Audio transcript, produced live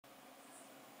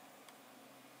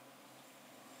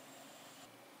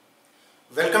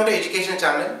Welcome to Education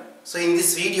Channel. So in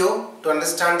this video, to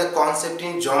understand the concept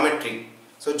in geometry,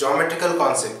 so geometrical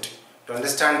concept, to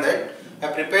understand that I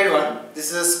prepared one.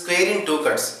 This is a square in two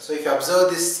cuts. So if you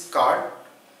observe this card,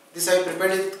 this I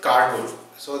prepared with cardboard.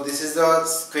 So this is the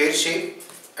square shape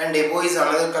and above is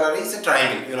another color is a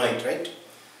triangle, you know it, right?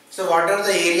 So whatever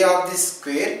the area of this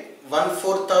square,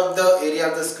 1/4 of the area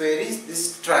of the square is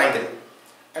this triangle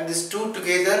and these two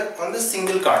together on the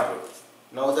single cardboard.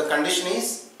 Now the condition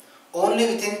is only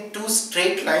within two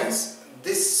straight lines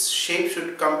this shape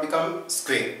should become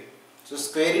square. So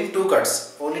square in two cuts,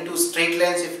 only two straight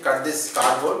lines if you cut this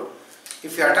cardboard.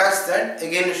 If you attach that,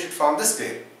 again you should form the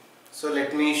square. So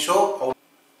let me show how.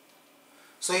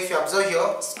 So if you observe here,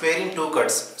 square in two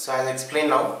cuts. So I will explain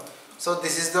now. So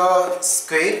this is the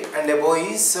square and above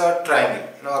is a triangle.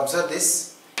 Now observe this.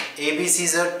 ABC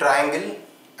is a triangle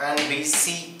and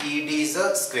BCED is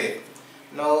a square.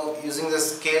 Now using the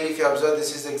scale, if you observe,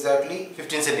 this is exactly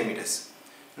 15 centimeters.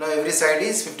 Now every side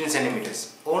is 15 centimeters.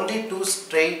 Only two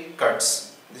straight cuts.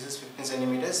 This is 15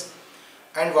 centimeters.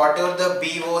 And whatever the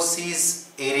BOC's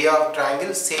area of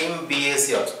triangle, same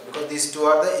BAC also, because these two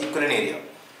are the equivalent area.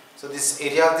 So this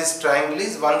area of this triangle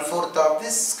is 1/4 of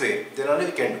this square. Then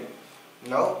only we can do.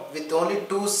 Now with only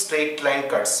two straight line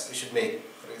cuts we should make.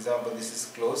 For example, this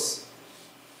is close.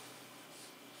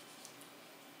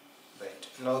 Right.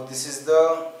 Now this is the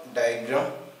diagram.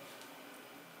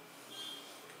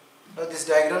 Now this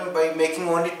diagram, by making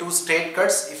only two straight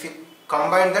cuts, if you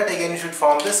combine that, again you should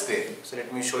form the square. So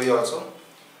let me show you also.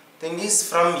 Thing is,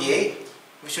 from A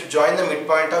we should join the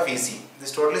midpoint of EC.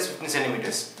 This total is 15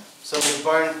 centimeters. So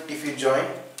midpoint, if you join,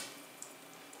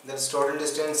 that's total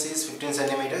distance is 15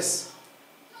 centimeters.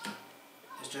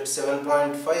 Just at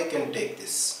 7.5 you can take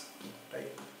this,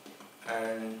 right,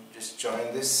 and just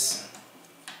join this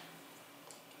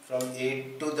from A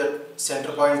to the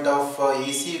center point of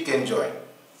EC. You can join,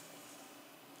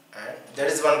 and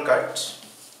that is one cut,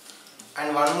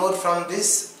 and one more from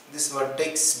this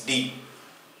vertex D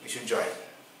we should join.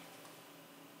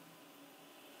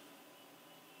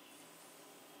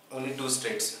 Only two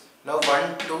straights. Now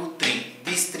 1, 2, 3.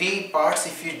 These three parts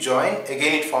if you join,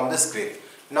 again it forms the square.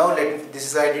 Now this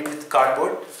is I did with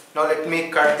cardboard. Now let me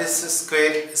cut this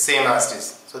square same as this.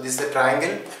 So this is a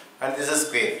triangle and this is a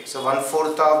square. So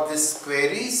 1/4 of this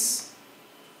square is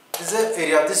the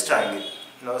area of this triangle.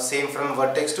 Now same from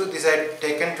vertex to this, I had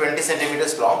taken 20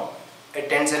 centimeters long. At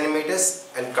 10 centimeters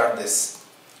I'll cut this,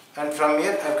 and from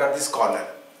here I'll cut this corner.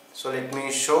 So let me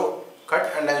show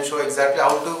cut, and I'll show exactly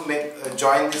how to make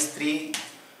join these three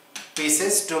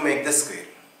pieces to make the square.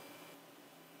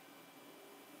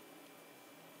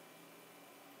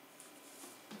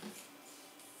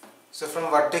 So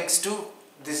from vertex to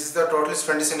this is the total is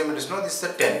 20 centimeters. No, this is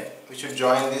the 10. We should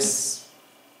join this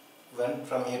one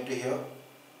from here to here,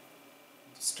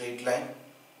 straight line.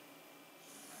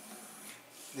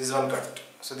 This is one cut.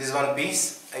 So this one piece,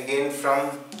 again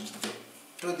from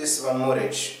to this one more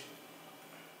edge.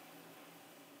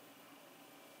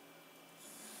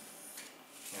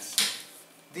 Yes.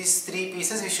 These three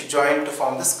pieces we should join to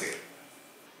form the square.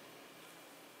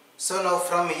 So now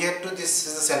from here to this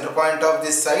is the center point of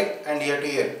this side, and here to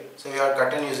here. So we are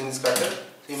cutting using this cutter.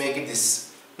 So we make it this.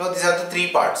 Now these are the three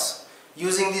parts.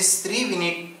 Using these three we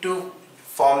need to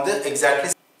form the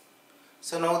exactly.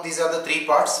 So now these are the three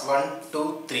parts, 1,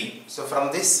 2, 3. So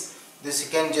from this you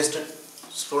can just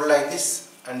scroll like this,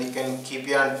 and you can keep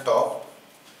it on top,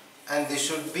 and this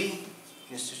should be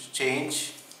just to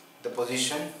change the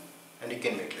position, and you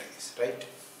can make like this, right?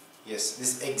 Yes,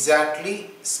 this exactly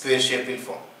square shape will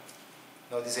form.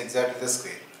 Now this is exactly the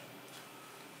square,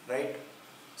 right?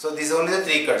 So these are only the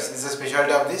three cuts. This is a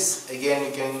specialty of this. Again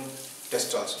you can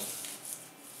test also.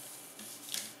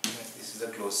 This is the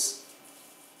close.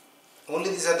 Only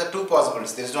these are the two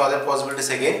possibilities. There is no other possibilities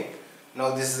again.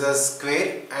 Now this is a square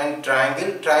and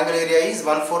triangle. Triangle area is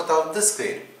 1/4 of the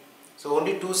square. So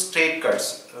only two straight cuts.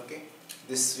 Okay.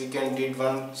 This we can did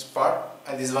one part,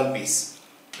 and this one piece.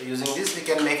 So using this we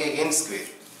can make again square.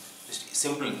 Just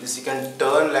simple. This you can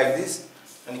turn like this,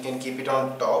 and you can keep it on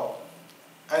top,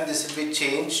 and this will be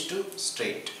changed to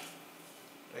straight,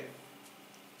 right?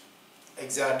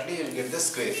 Exactly, you will get the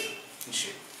square in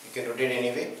shape. You can rotate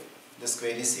anyway, the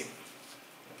square is same.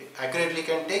 Okay. Accurately you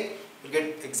can take, you will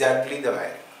get exactly the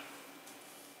wiring,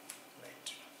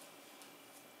 right?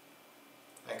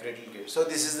 Accurately get. So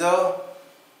this is the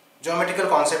geometrical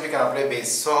concept we can apply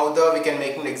base. So how we can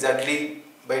make it exactly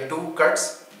by two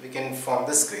cuts we can form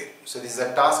the square. So this is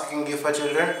a task you can give for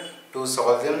children to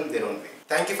solve them their own way.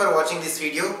 Thank you for watching this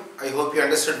video. I hope you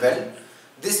understood well.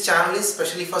 This channel is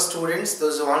specially for students,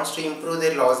 those who want to improve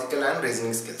their logical and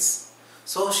reasoning skills.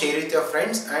 So share with your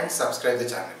friends and subscribe the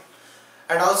channel.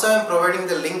 And also I am providing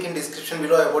the link in description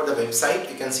below about the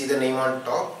website. You can see the name on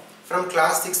top. From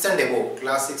class 6th and above,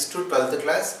 class 6 to 12th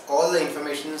class, all the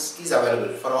information is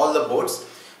available for all the boards,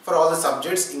 for all the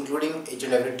subjects, including each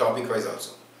and every topic wise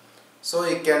also. So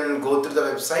you can go through the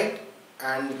website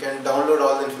and you can download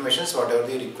all the information whatever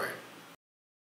you require.